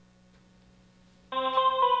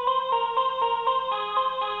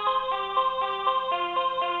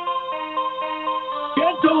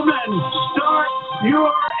and start your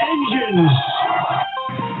engines.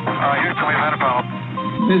 Houston, we've had a problem.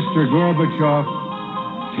 Mr. Gorbachev,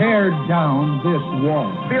 tear down this wall.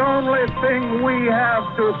 The only thing we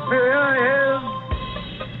have to fear is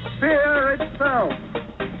fear itself.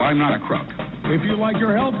 I'm not a crook. If you like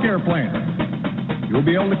your health care plan, you'll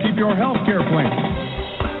be able to keep your health care plan.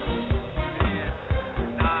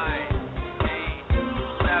 9, 8,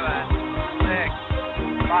 7, 6,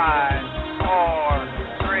 5, 4,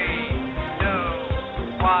 3,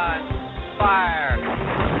 2, 1, fire.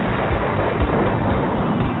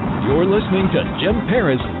 You're listening to Jim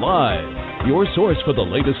Paris Live, your source for the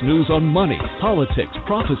latest news on money, politics,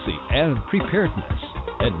 prophecy, and preparedness.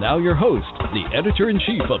 And now your host, the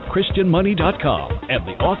editor-in-chief of ChristianMoney.com and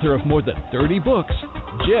the author of more than 30 books,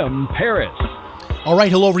 Jim Paris. All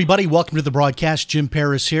right, hello everybody. Welcome to the broadcast. Jim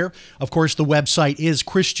Paris here. Of course, the website is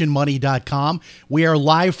ChristianMoney.com. We are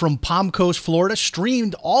live from Palm Coast, Florida,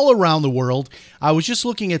 streamed all around the world. I was just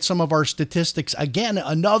looking at some of our statistics. Again,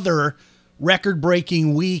 another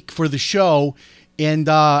record-breaking week for the show. And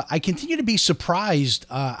I continue to be surprised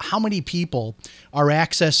how many people are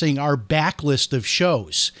accessing our backlist of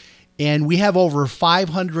shows. And we have over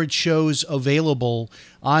 500 shows available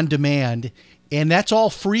on demand, and that's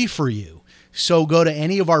all free for you. So go to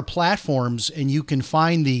any of our platforms and you can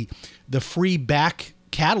find the free back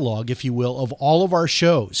catalog, if you will, of all of our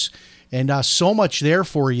shows. And so much there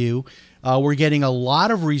for you. We're getting a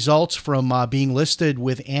lot of results from being listed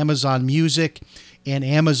with Amazon Music and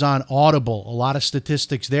Amazon Audible. A lot of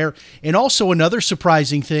statistics there. And also another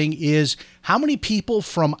surprising thing is how many people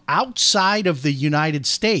from outside of the United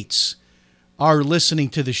States are listening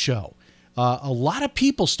to the show. A lot of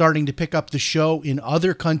people starting to pick up the show in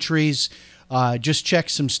other countries. Just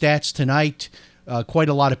checked some stats tonight. Quite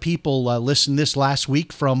a lot of people listened this last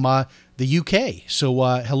week from the UK. So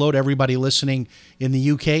hello to everybody listening in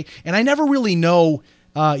the UK. And I never really know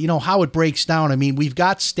how it breaks down. I mean, we've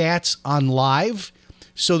got stats on live,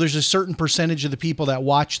 so there's a certain percentage of the people that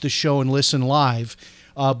watch the show and listen live.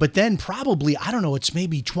 But then probably, I don't know, it's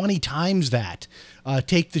maybe 20 times that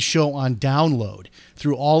take the show on download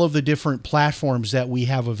through all of the different platforms that we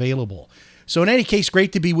have available. So in any case,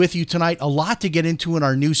 great to be with you tonight. A lot to get into in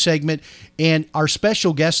our new segment. And our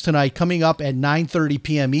special guest tonight, coming up at 9:30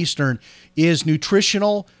 p.m. Eastern, is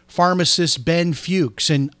nutritional pharmacist Ben Fuchs.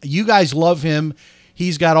 And you guys love him.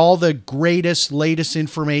 He's got all the greatest, latest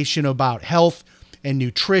information about health and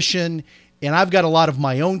nutrition. And I've got a lot of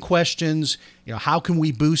my own questions. How can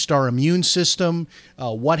we boost our immune system?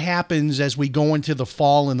 What happens as we go into the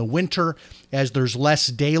fall and the winter, as there's less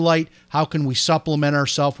daylight? How can we supplement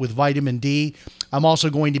ourselves with vitamin D? I'm also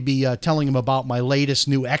going to be telling him about my latest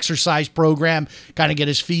new exercise program, kind of get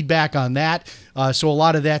his feedback on that. So a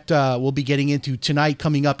lot of that we'll be getting into tonight,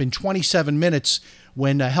 coming up in 27 minutes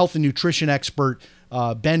when health and nutrition expert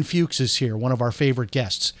Ben Fuchs is here, one of our favorite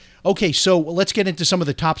guests. Okay, so let's get into some of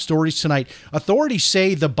the top stories tonight. Authorities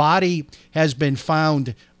say the body has been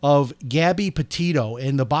found of Gabby Petito,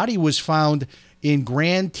 and the body was found in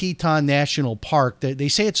Grand Teton National Park. They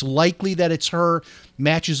say it's likely that it's her,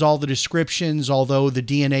 matches all the descriptions, although the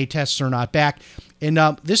DNA tests are not back. And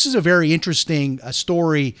this is a very interesting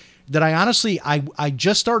story that I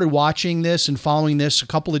just started watching this and following this a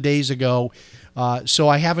couple of days ago. So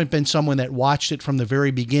I haven't been someone that watched it from the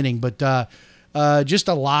very beginning, but just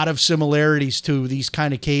a lot of similarities to these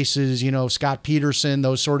kind of cases, Scott Peterson,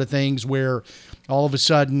 those sort of things, where all of a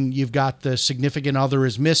sudden you've got the significant other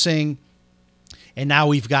is missing, and now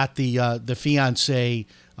we've got the fiance,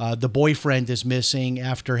 the boyfriend is missing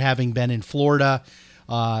after having been in Florida.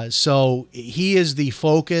 So he is the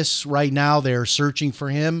focus right now. They're searching for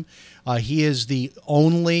him. He is the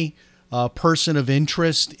only person of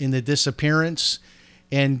interest in the disappearance.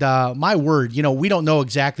 And my word, we don't know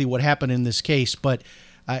exactly what happened in this case, but,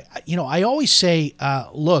 I always say,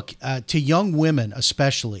 look, to young women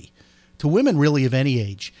especially, to women really of any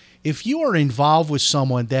age, if you are involved with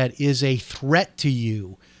someone that is a threat to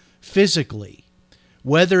you physically,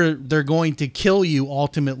 whether they're going to kill you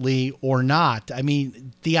ultimately or not, I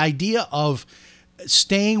mean, the idea of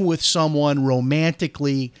staying with someone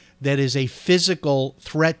romantically that is a physical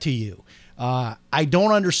threat to you, I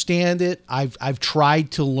don't understand it. I've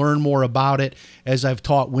tried to learn more about it as I've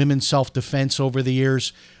taught women self-defense over the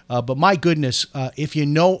years. But my goodness, if you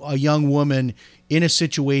know a young woman in a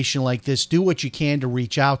situation like this, do what you can to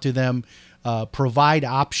reach out to them, provide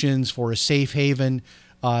options for a safe haven.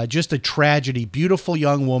 Just a tragedy. Beautiful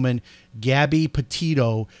young woman, Gabby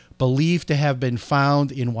Petito, believed to have been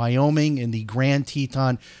found in Wyoming in the Grand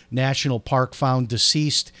Teton National Park, found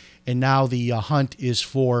deceased. And now the hunt is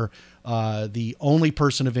for the only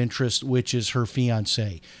person of interest, which is her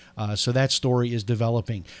fiance. So that story is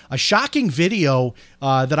developing. A shocking video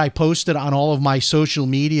that I posted on all of my social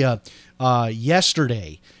media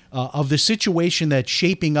yesterday of the situation that's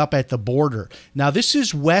shaping up at the border. Now, this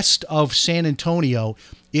is west of San Antonio.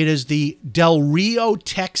 It is the Del Rio,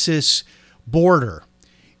 Texas border.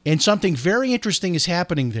 And something very interesting is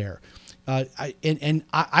happening there.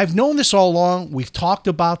 I've known this all along. We've talked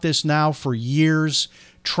about this now for years.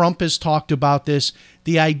 Trump has talked about this.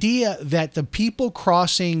 The idea that the people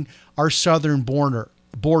crossing our southern border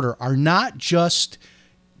are not just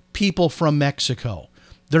people from Mexico.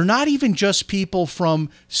 They're not even just people from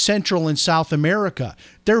Central and South America.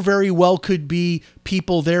 There very well could be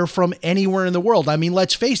people there from anywhere in the world. I mean,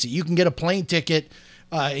 let's face it, you can get a plane ticket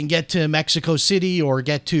and get to Mexico City or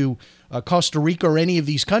get to Costa Rica or any of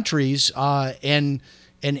these countries and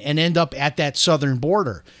end up at that southern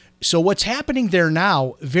border. So what's happening there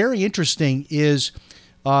now, very interesting, is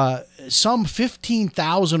some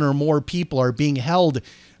 15,000 or more people are being held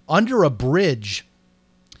under a bridge.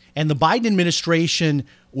 And the Biden administration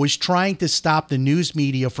was trying to stop the news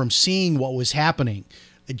media from seeing what was happening.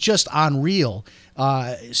 Just unreal.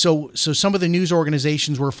 So some of the news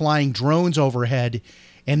organizations were flying drones overhead,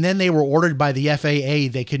 and then they were ordered by the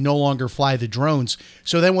FAA they could no longer fly the drones.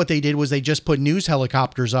 So then what they did was they just put news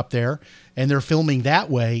helicopters up there, and they're filming that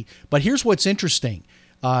way. But here's what's interesting.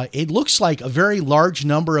 It looks like a very large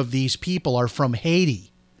number of these people are from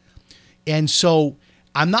Haiti. And so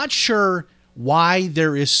I'm not sure why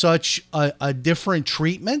there is such a different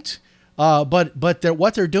treatment. But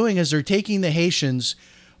what they're doing is they're taking the Haitians,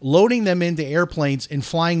 loading them into airplanes and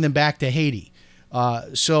flying them back to Haiti.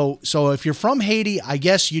 So if you're from Haiti, I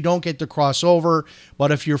guess you don't get to cross over.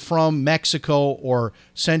 But if you're from Mexico or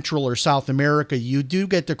Central or South America, you do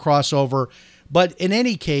get to cross over. But in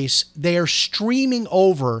any case, they are streaming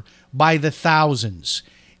over by the thousands.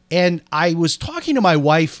 And I was talking to my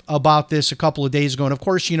wife about this a couple of days ago. And of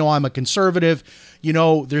course, I'm a conservative.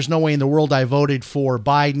 There's no way in the world I voted for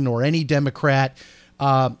Biden or any Democrat.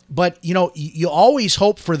 But you always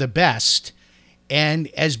hope for the best. And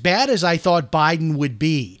as bad as I thought Biden would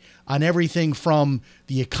be on everything from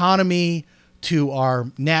the economy to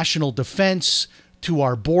our national defense to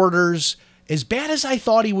our borders, as bad as I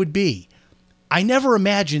thought he would be, I never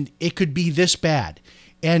imagined it could be this bad.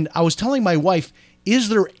 And I was telling my wife, is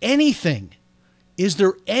there anything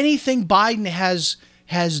Biden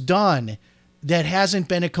has done that hasn't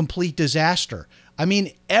been a complete disaster? I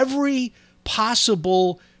mean, every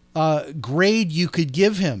possible grade you could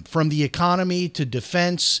give him, from the economy to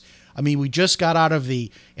defense. I mean, we just got out of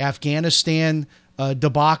the Afghanistan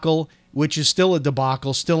debacle, which is still a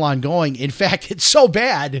debacle, still ongoing. In fact, it's so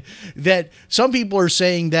bad that some people are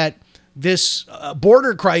saying that this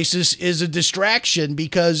border crisis is a distraction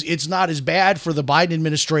because it's not as bad for the Biden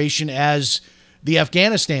administration as the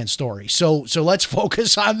Afghanistan story. So let's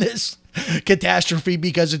focus on this catastrophe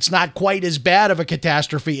because it's not quite as bad of a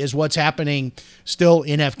catastrophe as what's happening still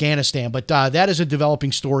in Afghanistan. But that is a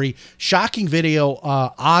developing story. Shocking video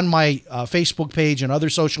on my Facebook page and other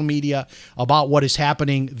social media about what is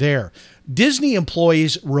happening there. Disney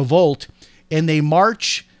employees revolt and they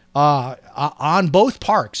march on both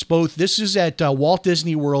parks. This is at Walt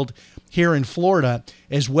Disney World here in Florida,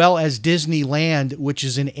 as well as Disneyland, which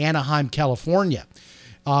is in Anaheim, California.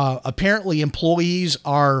 Apparently, employees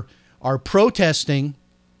are protesting,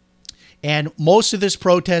 and most of this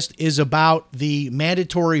protest is about the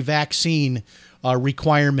mandatory vaccine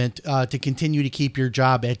requirement to continue to keep your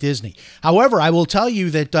job at Disney. However, I will tell you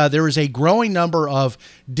that there is a growing number of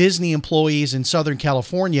Disney employees in Southern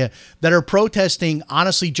California that are protesting,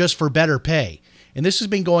 honestly, just for better pay. And this has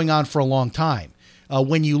been going on for a long time.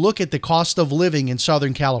 When you look at the cost of living in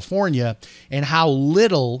Southern California and how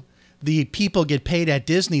little the people get paid at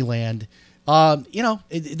Disneyland,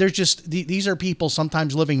 there's just, these are people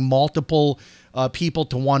sometimes living multiple people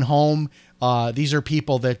to one home. These are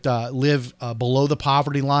people that live below the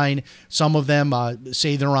poverty line. Some of them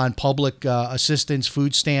say they're on public assistance,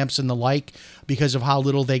 food stamps and the like because of how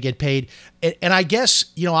little they get paid. And I guess,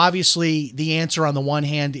 obviously the answer on the one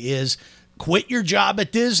hand is quit your job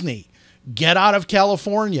at Disney, get out of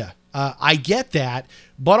California. I get that.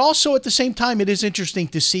 But also at the same time, it is interesting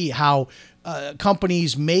to see how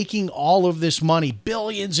companies making all of this money,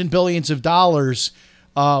 billions and billions of dollars,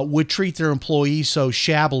 would treat their employees so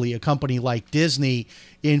shabbily. A company like Disney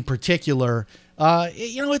in particular,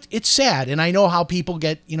 it's sad. And I know how people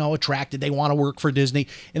get, attracted. They want to work for Disney.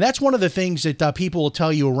 And that's one of the things that people will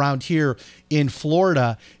tell you around here in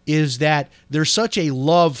Florida is that there's such a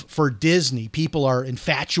love for Disney. People are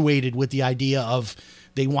infatuated with the idea of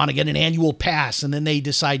they want to get an annual pass, and then they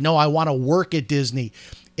decide, no, I want to work at Disney.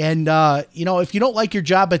 And, if you don't like your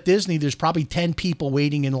job at Disney, there's probably 10 people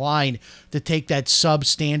waiting in line to take that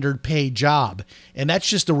substandard pay job. And that's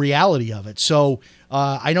just the reality of it. So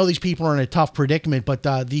I know these people are in a tough predicament, but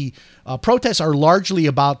the protests are largely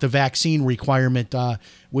about the vaccine requirement,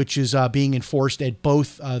 which is being enforced at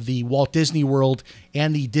both the Walt Disney World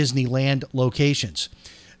and the Disneyland locations.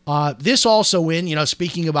 This also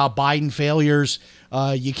speaking about Biden failures,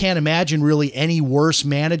 you can't imagine really any worse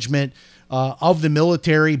management of the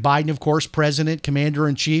military. Biden, of course, president,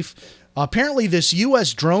 commander-in-chief. Apparently, this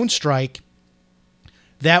U.S. drone strike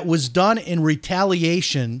that was done in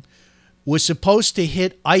retaliation was supposed to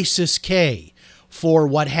hit ISIS-K for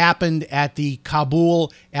what happened at the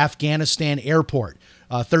Kabul, Afghanistan airport.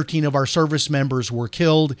 13 of our service members were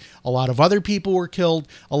killed. A lot of other people were killed.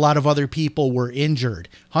 A lot of other people were injured.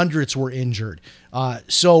 Hundreds were injured.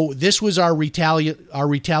 So this was our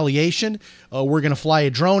retaliation. We're going to fly a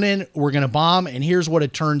drone in. We're going to bomb. And here's what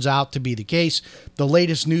it turns out to be the case. The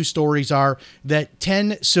latest news stories are that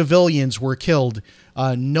 10 civilians were killed.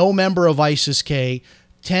 No member of ISIS-K.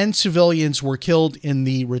 10 civilians were killed in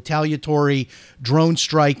the retaliatory drone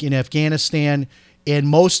strike in Afghanistan, and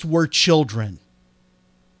most were children.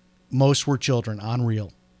 Most were children.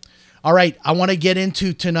 Unreal. All right, I want to get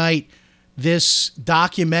into tonight this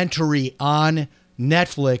documentary on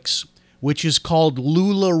Netflix, which is called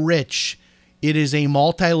LuLa Rich. It is a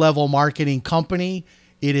multi-level marketing company.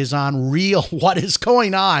 It is on real what is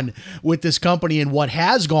going on with this company and what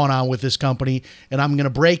has gone on with this company. And I'm going to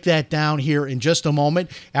break that down here in just a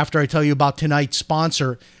moment after I tell you about tonight's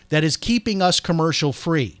sponsor that is keeping us commercial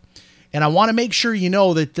free. And I want to make sure you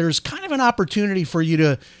know that there's kind of an opportunity for you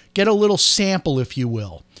to get a little sample, if you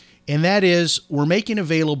will. And that is, we're making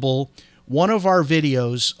available one of our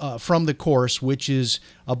videos from the course, which is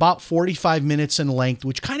about 45 minutes in length,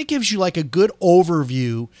 which kind of gives you like a good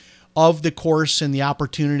overview of the course and the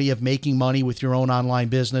opportunity of making money with your own online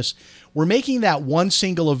business. We're making that one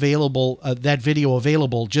single available, that video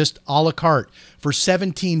available just a la carte for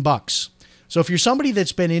 $17. So if you're somebody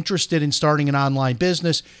that's been interested in starting an online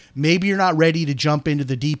business, maybe you're not ready to jump into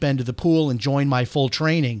the deep end of the pool and join my full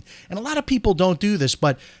training. And a lot of people don't do this,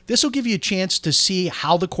 but this will give you a chance to see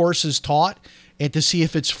how the course is taught and to see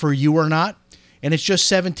if it's for you or not. And it's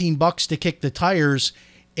just $17 to kick the tires.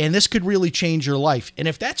 And this could really change your life. And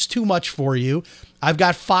if that's too much for you, I've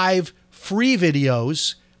got 5 free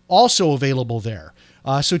videos also available there.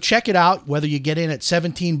 So check it out, whether you get in at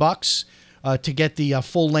 $17 to get the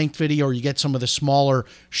full-length video or you get some of the smaller,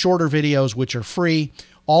 shorter videos, which are free.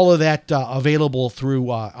 All of that available through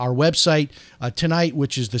our website tonight,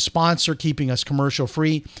 which is the sponsor keeping us commercial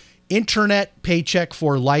free,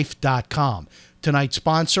 internetpaycheckforlife.com. Tonight's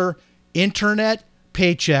sponsor,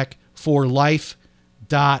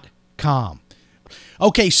 internetpaycheckforlife.com.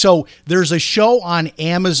 Okay, so there's a show on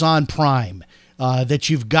Amazon Prime that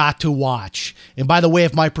you've got to watch. And by the way,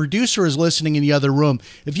 if my producer is listening in the other room,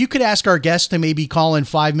 if you could ask our guest to maybe call in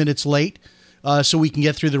 5 minutes late so we can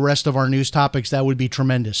get through the rest of our news topics, that would be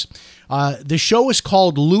tremendous. The show is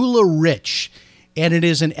called LuLa Rich, and it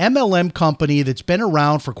is an MLM company that's been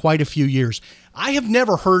around for quite a few years. I have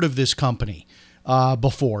never heard of this company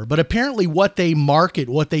before, but apparently what they market,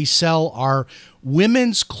 what they sell are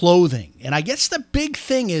women's clothing. And I guess the big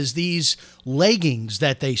thing is these leggings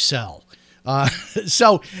that they sell.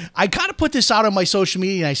 So I kind of put this out on my social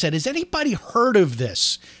media and I said, has anybody heard of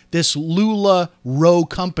this LuLa Row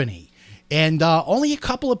company? And only a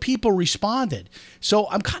couple of people responded. So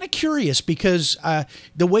I'm kind of curious because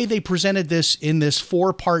the way they presented this in this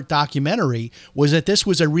 4-part documentary was that this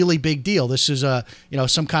was a really big deal. This is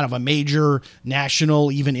some kind of a major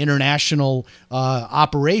national, even international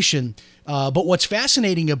operation. But what's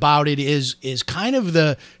fascinating about it is kind of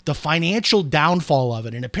the financial downfall of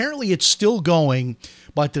it. And apparently it's still going,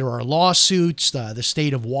 but there are lawsuits. The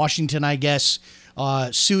state of Washington, I guess,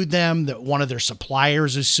 sued them. One of their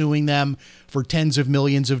suppliers is suing them for tens of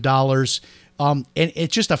millions of dollars. And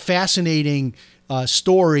it's just a fascinating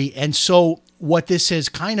story. And so what this has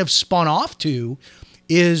kind of spun off to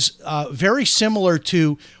is very similar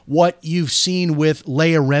to what you've seen with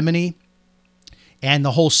Leah Remini and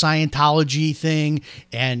the whole Scientology thing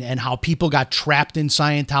and how people got trapped in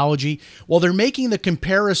Scientology. Well, they're making the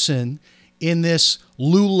comparison in this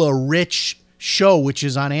LuLa Rich show, which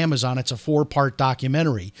is on Amazon. It's a 4-part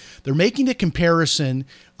documentary. They're making the comparison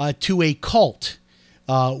to a cult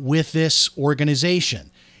with this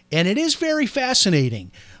organization. And it is very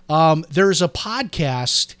fascinating. There's a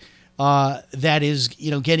podcast that is,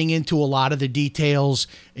 getting into a lot of the details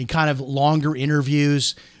and kind of longer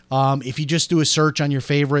interviews. If you just do a search on your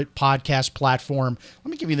favorite podcast platform,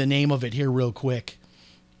 let me give you the name of it here real quick.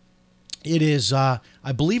 It is, I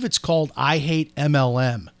believe it's called I Hate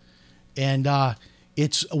MLM. And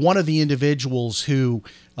it's one of the individuals who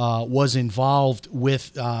was involved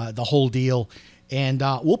with the whole deal. And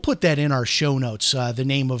we'll put that in our show notes, the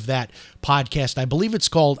name of that podcast. I believe it's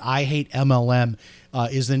called I Hate MLM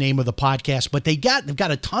is the name of the podcast. But they've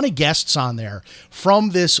got a ton of guests on there from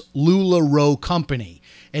this LuLa company.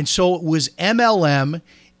 And so it was MLM.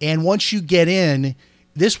 And once you get in,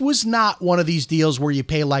 this was not one of these deals where you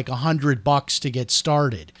pay like $100 to get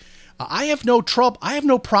started. I have no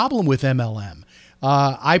problem with MLM.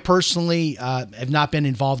 I personally have not been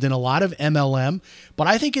involved in a lot of MLM, but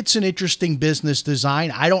I think it's an interesting business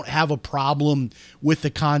design. I don't have a problem with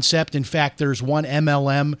the concept. In fact, there's one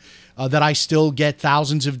MLM that I still get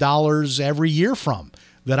thousands of dollars every year from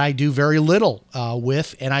that I do very little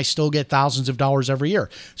with, and I still get thousands of dollars every year.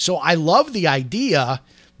 So I love the idea,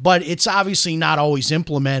 but it's obviously not always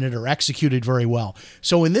implemented or executed very well.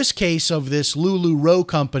 So in this case of this LuLa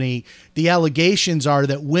company, the allegations are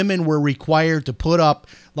that women were required to put up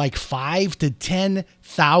like $5,000 to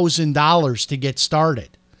 $10,000 to get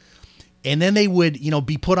started. And then they would,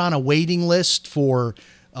 be put on a waiting list for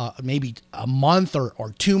maybe a month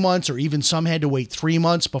or 2 months, or even some had to wait 3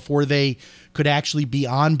 months before they could actually be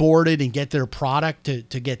onboarded and get their product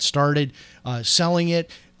to get started selling it.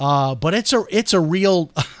 But it's a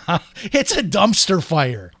real, it's a dumpster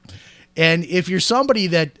fire. And if you're somebody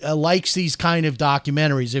that likes these kind of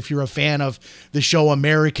documentaries, if you're a fan of the show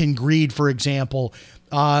American Greed, for example,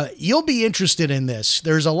 you'll be interested in this.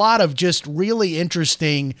 There's a lot of just really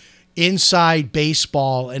interesting inside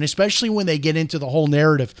baseball, and especially when they get into the whole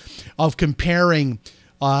narrative of comparing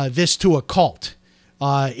this to a cult.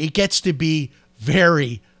 It gets to be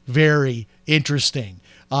very, very interesting.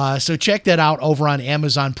 So check that out over on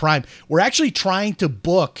Amazon Prime. We're actually trying to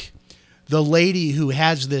book the lady who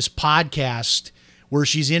has this podcast where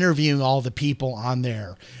she's interviewing all the people on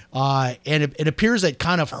there. And it appears that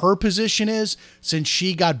kind of her position is, since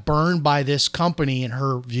she got burned by this company, in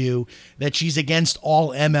her view, that she's against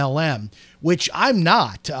all MLM, which I'm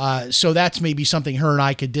not. So that's maybe something her and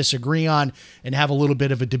I could disagree on and have a little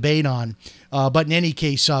bit of a debate on. But in any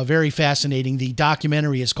case, very fascinating. The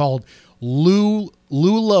documentary is called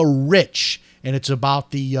LuLa Rich, and it's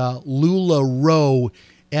about the LuLa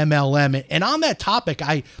MLM. And on that topic,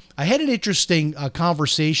 I had an interesting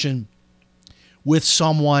conversation with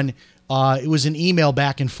someone. It was an email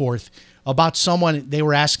back and forth about someone. They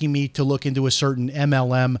were asking me to look into a certain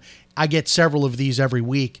MLM. I get several of these every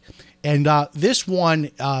week. And this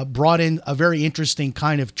one brought in a very interesting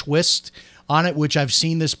kind of twist on it, which I've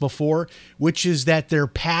seen this before, which is that their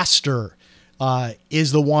pastor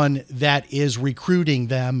is the one that is recruiting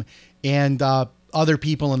them and other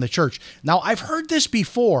people in the church. Now, I've heard this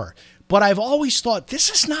before, but I've always thought this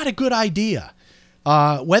is not a good idea.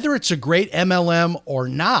 Whether it's a great MLM or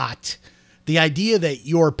not, the idea that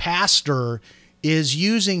your pastor is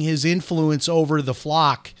using his influence over the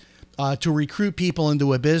flock to recruit people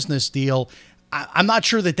into a business deal, I'm not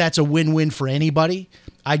sure that that's a win-win for anybody.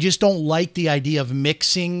 I just don't like the idea of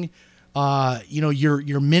mixing,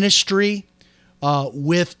 your ministry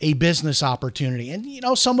with a business opportunity. And,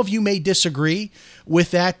 some of you may disagree with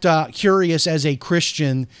that. Curious as a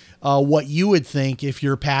Christian, what you would think if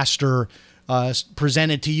your pastor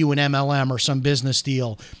presented to you an MLM or some business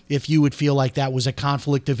deal, if you would feel like that was a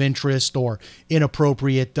conflict of interest or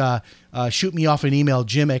inappropriate. Shoot me off an email,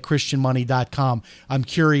 jim@christianmoney.com. I'm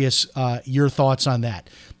curious your thoughts on that.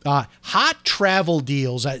 Hot travel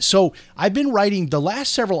deals. So I've been writing, the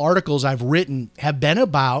last several articles I've written have been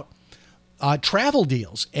about travel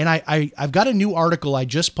deals. And I've got a new article I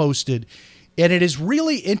just posted, and it is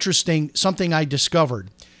really interesting, something I discovered.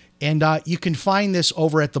 And you can find this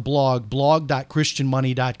over at the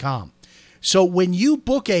blog.christianmoney.com. So when you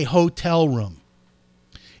book a hotel room,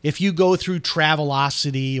 if you go through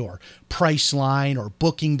Travelocity or Priceline or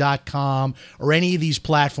Booking.com or any of these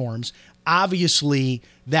platforms, obviously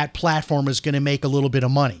that platform is going to make a little bit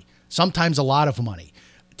of money, sometimes a lot of money.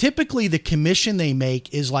 Typically, the commission they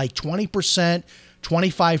make is like 20%,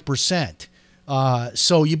 25%.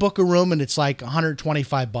 So you book a room and it's like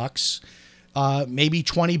 $125. Maybe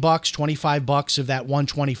 $20, $25 of that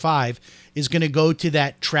 $125 is going to go to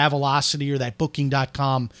that Travelocity or that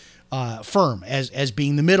Booking.com firm as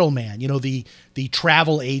being the middleman, the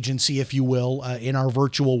travel agency, if you will, in our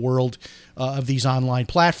virtual world of these online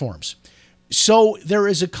platforms. So there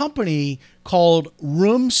is a company called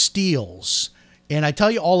Room Steals, and I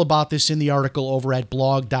tell you all about this in the article over at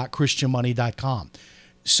blog.christianmoney.com.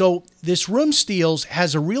 So this Room Steals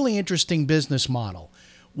has a really interesting business model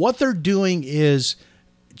what they're doing is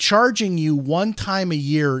charging you one time a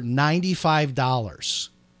year $95.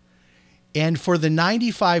 And for the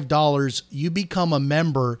 $95, you become a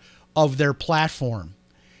member of their platform.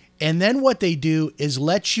 And then what they do is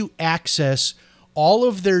let you access all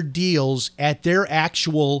of their deals at their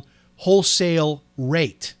actual wholesale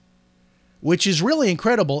rate, which is really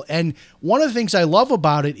incredible. And one of the things I love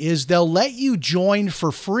about it is they'll let you join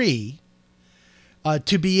for free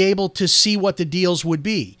to be able to see what the deals would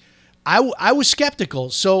be. I was skeptical,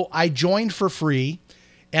 so I joined for free,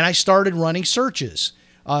 and I started running searches.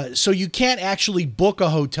 So you can't actually book a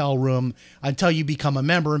hotel room until you become a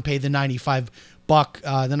member and pay the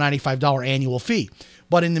 $95 annual fee.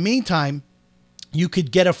 But in the meantime, you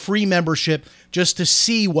could get a free membership just to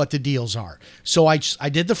see what the deals are. So I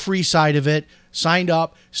did the free side of it, signed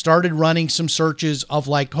up, started running some searches of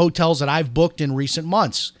like hotels that I've booked in recent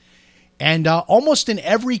months. And almost in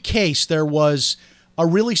every case, there was a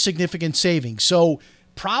really significant savings. So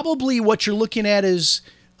probably what you're looking at is,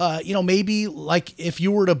 maybe like if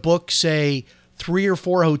you were to book, say, 3 or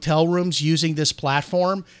 4 hotel rooms using this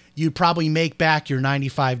platform, you'd probably make back your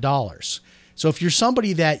 $95. So if you're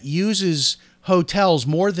somebody that uses hotels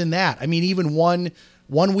more than that, I mean, even one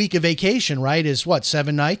week of vacation, right, is what,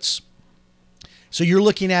 7 nights? So you're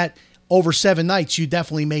looking at over 7 nights, you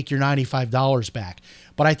definitely make your $95 back.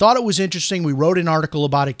 But I thought it was interesting. We wrote an article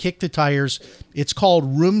about it, Kick the Tires. It's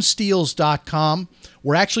called roomsteals.com.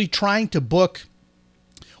 We're actually trying to book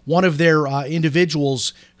one of their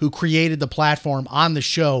individuals who created the platform on the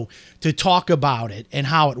show to talk about it and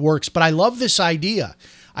how it works. But I love this idea.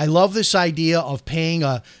 I love this idea of paying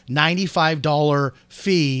a $95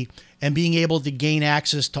 fee and being able to gain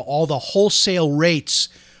access to all the wholesale rates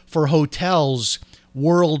for hotels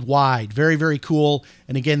worldwide. Very, very cool.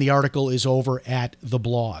 And again, the article is over at the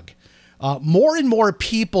blog. More and more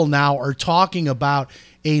people now are talking about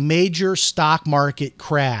a major stock market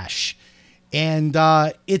crash. And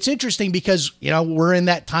it's interesting because, we're in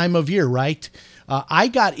that time of year, right? I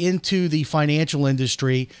got into the financial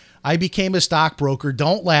industry. I became a stockbroker.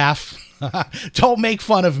 Don't laugh. Don't make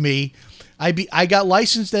fun of me. I got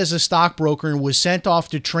licensed as a stockbroker and was sent off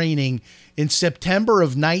to training in September of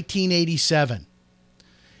 1987.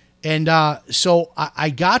 And so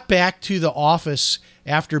I got back to the office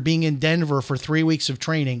after being in Denver for 3 weeks of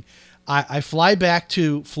training. I fly back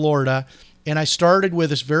to Florida, and I started with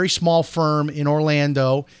this very small firm in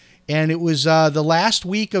Orlando. And it was the last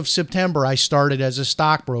week of September I started as a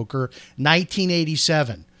stockbroker,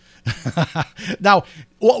 1987. Now,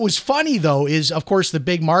 what was funny, though, is, of course, the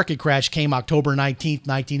big market crash came October 19th,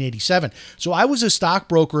 1987. So I was a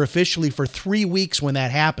stockbroker officially for 3 weeks when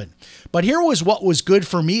that happened. But here was what was good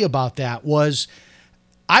for me about that was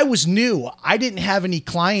I was new. I didn't have any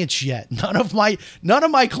clients yet. None of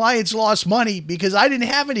my clients lost money because I didn't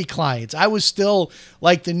have any clients. I was still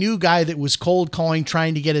like the new guy that was cold calling,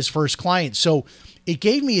 trying to get his first client. So it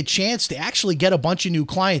gave me a chance to actually get a bunch of new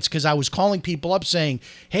clients because I was calling people up saying,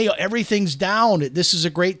 hey, everything's down. This is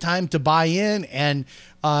a great time to buy in. And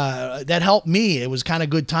that helped me. It was kind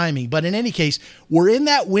of good timing. But in any case, we're in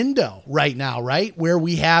that window right now, right? Where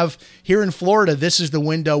we have here in Florida, this is the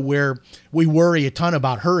window where we worry a ton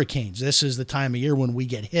about hurricanes. This is the time of year when we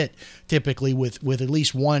get hit typically with at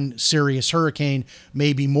least one serious hurricane,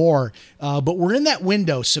 maybe more. But we're in that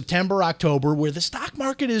window, September, October, where the stock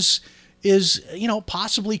market is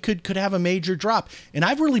possibly could have a major drop. And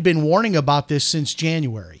I've really been warning about this since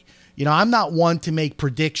January. I'm not one to make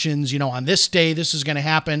predictions, on this day, this is going to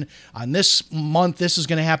happen. On this month, this is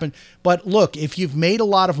going to happen. But look, if you've made a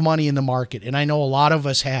lot of money in the market, and I know a lot of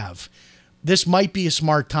us have, this might be a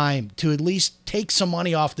smart time to at least take some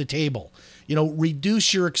money off the table,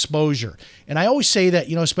 reduce your exposure. And I always say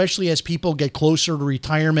that, especially as people get closer to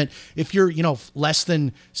retirement, if you're, less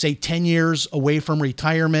than, say, 10 years away from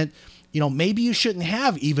retirement, maybe you shouldn't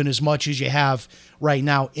have even as much as you have right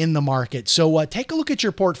now in the market. So take a look at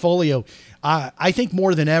your portfolio. I think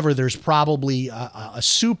more than ever, there's probably a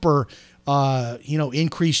super,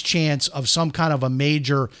 increased chance of some kind of a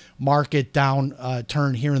major market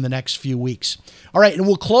downturn here in the next few weeks. All right, and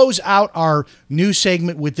we'll close out our news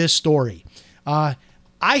segment with this story. I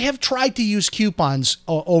have tried to use coupons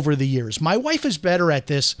over the years. My wife is better at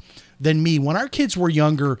this than me. When our kids were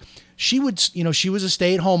younger, she was a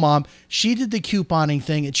stay-at-home mom. She did the couponing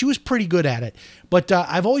thing, and she was pretty good at it. But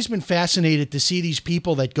I've always been fascinated to see these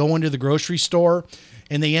people that go into the grocery store,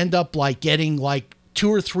 and they end up like getting like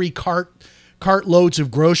 2 or 3 cartloads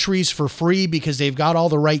of groceries for free because they've got all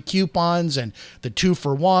the right coupons and the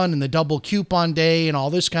 2-for-1 and the double coupon day and all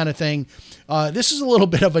this kind of thing. This is a little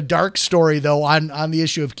bit of a dark story, though, on the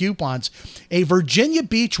issue of coupons. A Virginia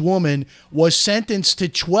Beach woman was sentenced to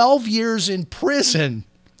 12 years in prison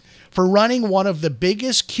for running one of the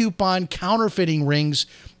biggest coupon counterfeiting rings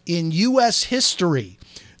in U.S. history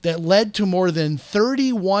that led to more than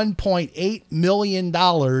 $31.8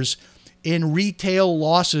 million in retail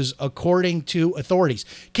losses, according to authorities.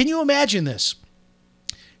 Can you imagine this?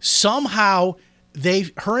 Somehow,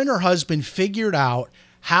 her and her husband figured out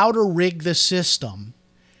how to rig the system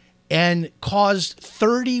and caused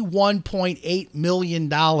 $31.8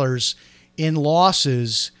 million in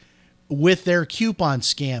losses with their coupon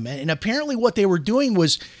scam. And apparently what they were doing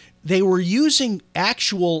was they were using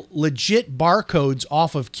actual legit barcodes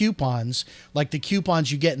off of coupons, like the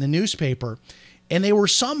coupons you get in the newspaper, and they were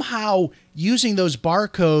somehow using those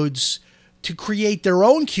barcodes to create their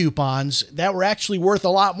own coupons that were actually worth a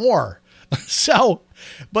lot more.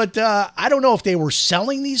 But I don't know if they were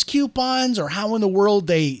selling these coupons or how in the world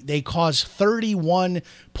they caused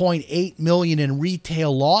 $31.8 million in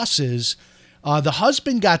retail losses. The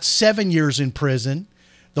husband got 7 years in prison.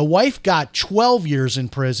 The wife got 12 years in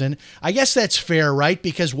prison. I guess that's fair, right?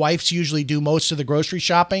 Because wives usually do most of the grocery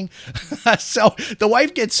shopping. So the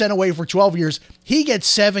wife gets sent away for 12 years. He gets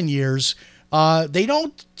 7 years. They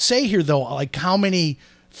don't say here, though, like how many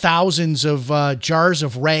thousands of jars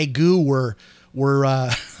of ragu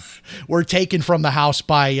were taken from the house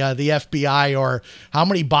by the FBI, or how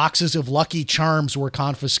many boxes of Lucky Charms were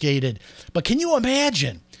confiscated. But can you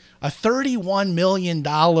imagine a $31 million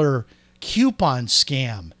coupon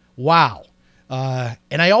scam? Wow.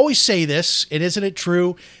 And I always say this, and isn't it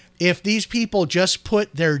true? If these people just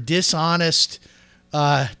put their dishonest,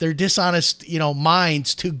 minds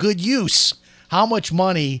to good use, how much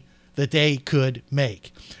money that they could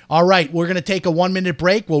make. All right, we're going to take a 1-minute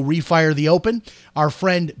break. We'll refire the open. Our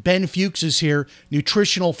friend Ben Fuchs is here,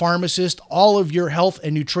 nutritional pharmacist. All of your health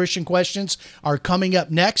and nutrition questions are coming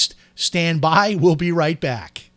up next. Stand by. We'll be right back.